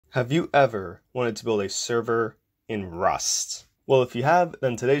Have you ever wanted to build a server in Rust? Well, if you have,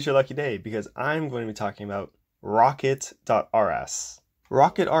 then today's your lucky day because I'm going to be talking about Rocket.rs.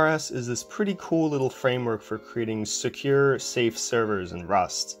 Rocket.rs is this pretty cool little framework for creating secure, safe servers in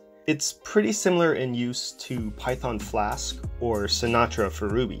Rust. It's pretty similar in use to Python Flask or Sinatra for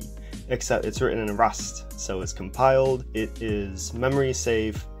Ruby, except it's written in Rust, so it's compiled, it is memory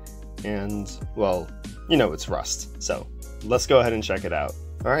safe, and, well, you know it's Rust. So let's go ahead and check it out.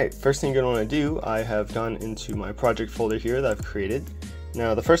 Alright, first thing you're going to want to do, I have gone into my project folder here that I've created.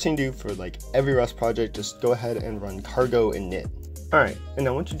 Now the first thing to do for like every Rust project, just go ahead and run cargo init. Alright, and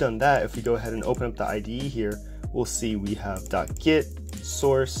now once you've done that, if we go ahead and open up the IDE here, we'll see we have .git,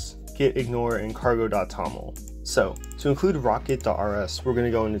 source, git ignore, and cargo.toml. So, to include rocket.rs, we're going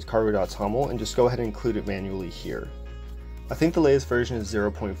to go into cargo.toml and just go ahead and include it manually here. I think the latest version is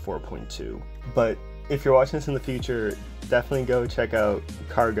 0.4.2, but if you're watching this in the future, definitely go check out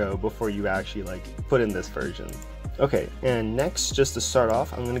Cargo before you actually put in this version. Okay, and next, just to start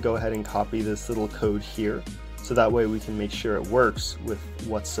off, I'm going to go ahead and copy this little code here, so that way we can make sure it works with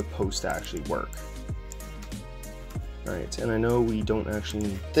what's supposed to actually work. Alright, and I know we don't actually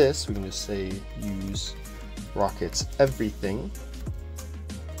need this, we can just say use rockets everything.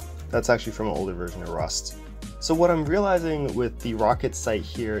 That's actually from an older version of Rust. So what I'm realizing with the Rocket site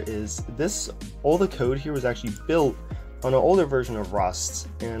here is all the code here was actually built on an older version of Rust,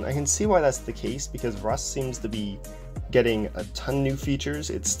 and I can see why that's the case because Rust seems to be getting a ton of new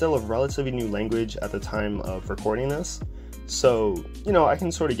features. It's still a relatively new language at the time of recording this, so you know, I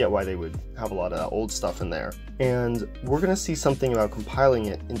can sort of get why they would have a lot of that old stuff in there. And we're gonna see something about compiling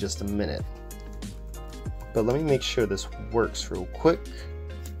it in just a minute, but let me make sure this works real quick.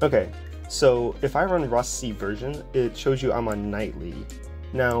 Okay. So if I run Rust C version, it shows you I'm on nightly.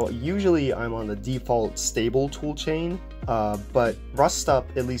 Now, usually I'm on the default stable toolchain, but Rust Up,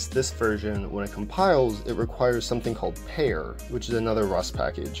 at least this version, when it compiles, it requires something called pair, which is another Rust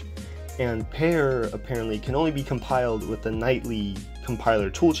package. And pair apparently can only be compiled with the nightly compiler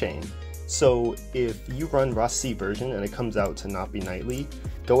toolchain. So if you run Rust C version and it comes out to not be nightly,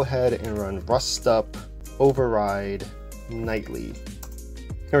 go ahead and run Rust Up override nightly.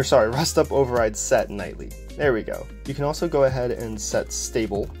 Or sorry, Rust Up override set nightly. There we go. You can also go ahead and set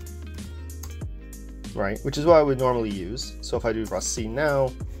stable, right? Which is what I would normally use. So if I do Rust C now,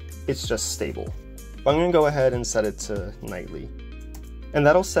 it's just stable. But I'm going to go ahead and set it to nightly. And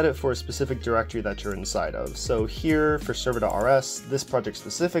that'll set it for a specific directory that you're inside of. So here for server.rs, this project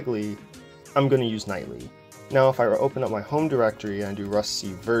specifically, I'm going to use nightly. Now if I open up my home directory and do Rust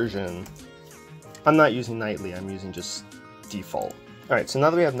C version, I'm not using nightly, I'm using just default. Alright, so now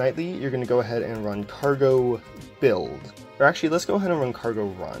that we have nightly, you're going to go ahead and run cargo build. Or actually, let's go ahead and run cargo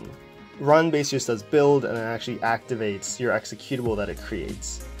run. Run basically just does build and it actually activates your executable that it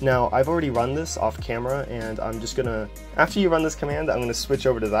creates. Now, I've already run this off camera and I'm just gonna, after you run this command, I'm gonna switch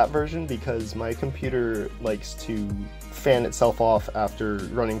over to that version because my computer likes to fan itself off after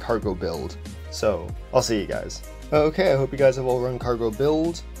running cargo build. So, I'll see you guys. Okay, I hope you guys have all run cargo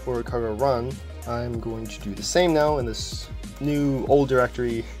build or cargo run. I'm going to do the same now in this new old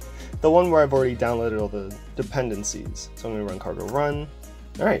directory, the one where I've already downloaded all the dependencies. So I'm going to run cargo run.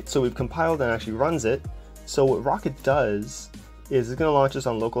 Alright, so we've compiled and actually runs it. So what Rocket does is it's going to launch us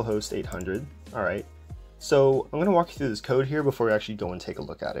on localhost 800. Alright, so I'm going to walk you through this code here before we actually go and take a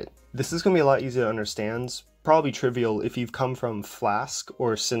look at it. This is going to be a lot easier to understand, probably trivial if you've come from Flask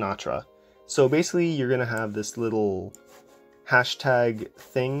or Sinatra. So basically you're going to have this little hashtag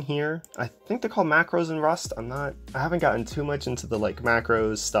thing here. I think they're called macros in Rust. I haven't gotten too much into the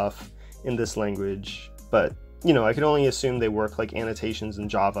macros stuff in this language, but you know, I can only assume they work like annotations in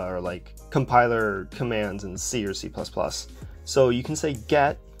Java or like compiler commands in C or C++. So you can say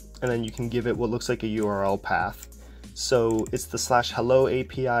get, and then you can give it what looks like a URL path. So it's the /hello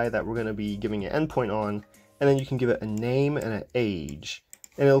API that we're going to be giving an endpoint on, and then you can give it a name and an age.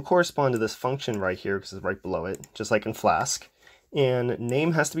 And it'll correspond to this function right here because it's right below it, just like in Flask. And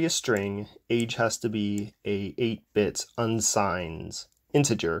name has to be a string, age has to be a 8-bit unsigned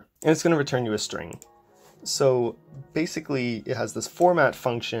integer, and it's going to return you a string. So basically it has this format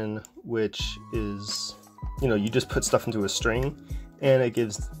function, which is, you know, you just put stuff into a string, and it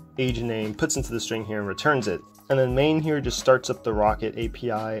gives age and name, puts into the string here and returns it. And then main here just starts up the Rocket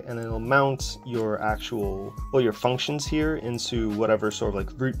API, and then it'll mount your your functions here into whatever sort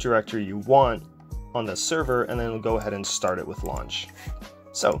of root directory you want on the server, and then it'll go ahead and start it with launch.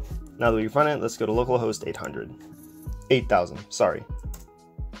 So now that we've run it, let's go to localhost 8000, sorry.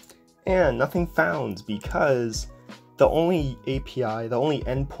 And nothing found because the only API, the only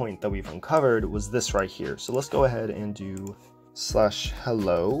endpoint that we've uncovered was this right here. So let's go ahead and do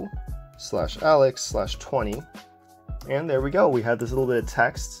 /hello/Alex/20. And there we go, we had this little bit of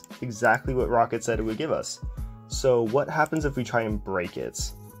text, exactly what Rocket said it would give us. So what happens if we try and break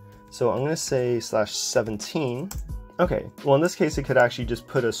it? So I'm going to say /17. Okay, well in this case it could actually just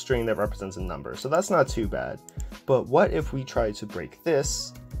put a string that represents a number, so that's not too bad. But what if we try to break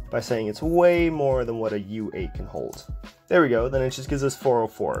this by saying it's way more than what a U8 can hold? There we go, then it just gives us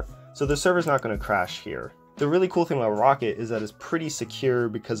 404. So the server's not going to crash here. The really cool thing about Rocket is that it's pretty secure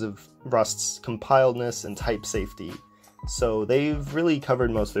because of Rust's compiledness and type safety. So they've really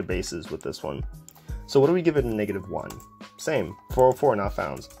covered most of their bases with this one. So what do we give it a -1? Same, 404 not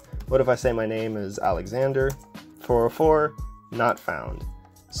found. What if I say my name is Alexander? 404 not found.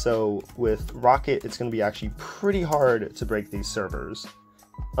 So with Rocket, it's going to be actually pretty hard to break these servers,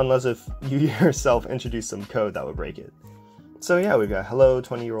 unless if you yourself introduce some code that would break it. So yeah, we've got hello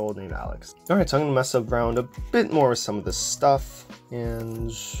 20-year-old named Alex. Alright, so I'm going to mess around a bit more with some of this stuff,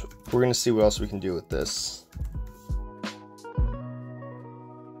 and we're going to see what else we can do with this.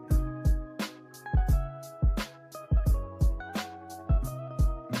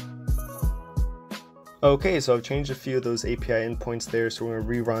 Okay, so I've changed a few of those API endpoints there, so we're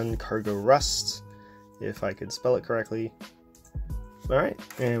going to rerun cargo rust, if I could spell it correctly. Alright,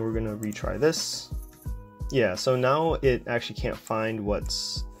 and we're going to retry this. Yeah, so now it actually can't find what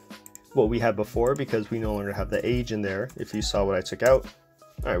we had before because we no longer have the age in there, if you saw what I took out.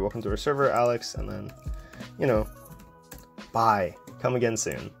 Alright, welcome to our server, Alex, and then, you know, bye. Come again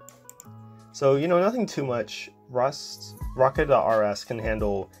soon. So, you know, nothing too much. Rocket.rs can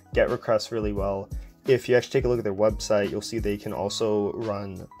handle GET requests really well. If you actually take a look at their website, you'll see they can also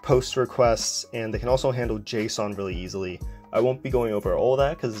run post requests, and they can also handle JSON really easily. I won't be going over all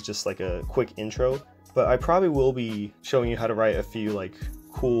that because it's just like a quick intro, but I probably will be showing you how to write a few like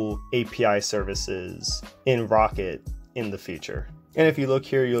cool API services in Rocket in the future. And if you look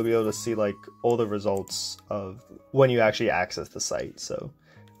here, you'll be able to see like all the results of when you actually access the site. So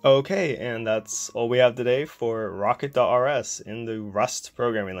okay, and that's all we have today for Rocket.rs in the Rust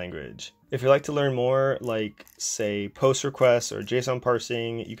programming language. If you'd like to learn more, like say post requests or JSON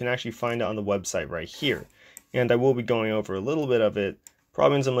parsing, you can actually find it on the website right here. And I will be going over a little bit of it,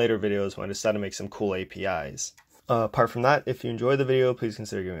 probably in some later videos when I decide to make some cool APIs. Apart from that, if you enjoyed the video, please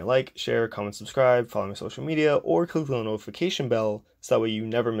consider giving a like, share, comment, subscribe, follow me on social media, or click the notification bell so that way you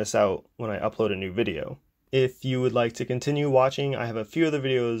never miss out when I upload a new video. If you would like to continue watching, I have a few other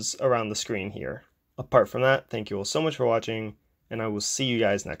videos around the screen here. Apart from that, thank you all so much for watching, and I will see you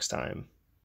guys next time.